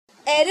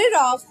error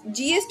of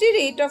GST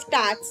rate of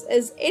tax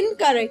is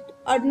incorrect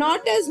or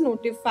not as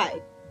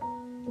notified.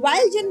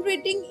 While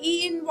generating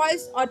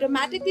e-invoice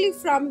automatically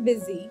from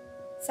Busy,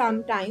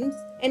 sometimes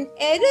an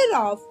error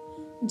of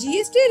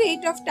GST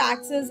rate of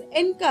tax is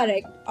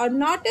incorrect or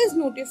not as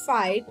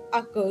notified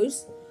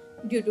occurs,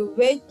 due to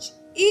which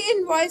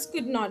e-invoice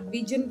could not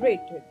be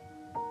generated.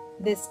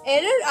 This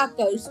error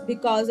occurs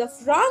because of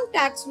wrong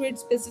tax rate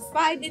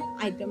specified in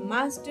item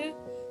master,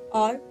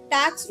 or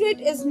tax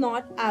rate is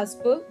not as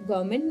per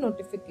government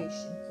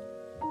notification.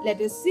 Let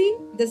us see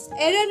this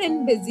error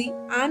in Busy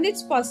and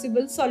its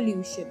possible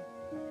solution.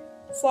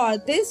 For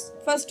this,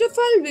 first of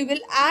all, we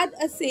will add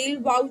a sale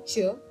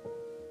voucher,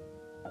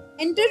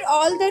 enter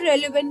all the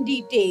relevant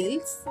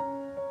details,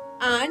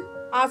 and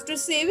after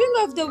saving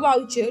of the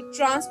voucher,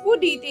 transport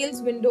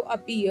details window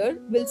appear,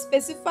 will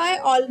specify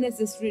all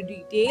necessary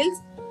details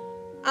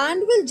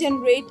and will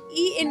generate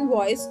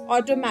e-invoice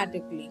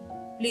automatically.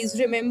 Please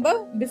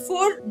remember,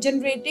 before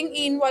generating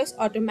e-invoice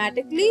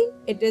automatically,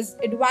 it is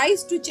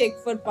advised to check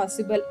for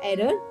possible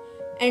error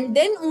and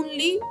then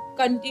only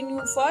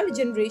continue for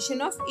generation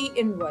of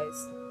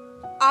e-invoice.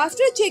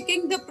 After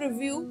checking the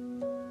preview,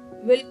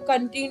 we'll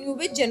continue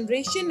with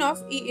generation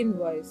of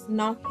e-invoice.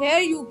 Now here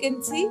you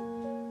can see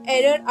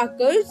error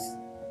occurs.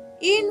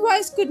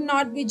 E-invoice could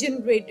not be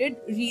generated.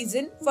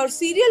 Reason: for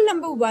serial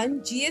number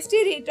 1, GST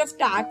rate of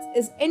tax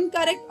is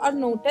incorrect or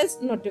not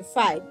as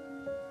notified.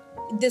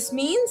 This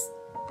means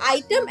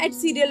item at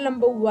serial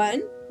number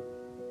 1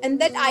 and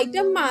that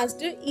item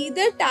master,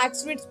 either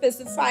tax rate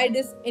specified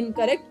is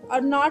incorrect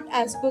or not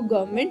as per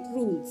government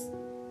rules.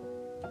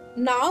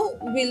 Now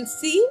we'll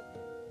see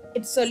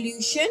its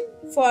solution.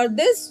 For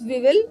this,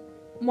 we will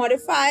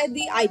modify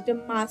the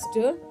item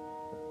master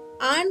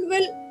and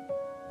will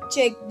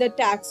check the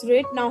tax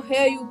rate. Now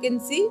here you can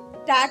see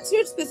tax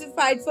rate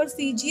specified for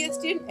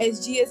CGST and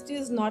SGST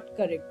is not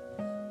correct.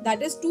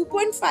 That is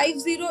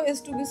 2.50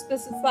 is to be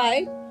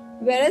specified,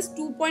 whereas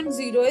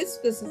 2.0 is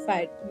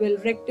specified. We'll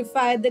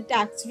rectify the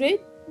tax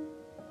rate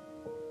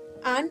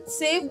and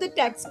save the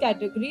tax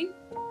category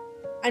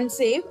and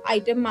save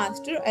item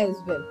master as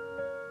well.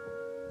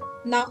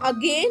 Now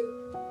again,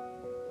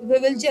 we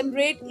will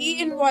generate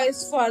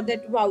e-invoice for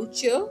that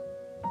voucher.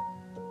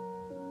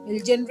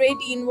 We'll generate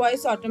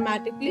e-invoice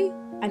automatically,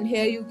 and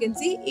here you can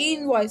see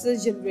e-invoice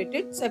is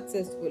generated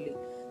successfully.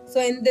 So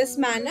in this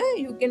manner,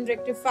 you can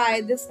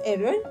rectify this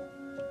error.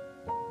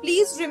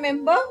 Please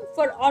remember,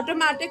 for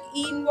automatic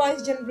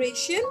e-invoice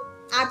generation,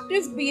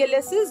 active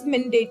BLS is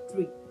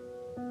mandatory.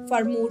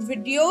 For more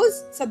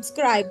videos,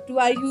 subscribe to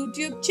our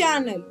YouTube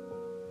channel.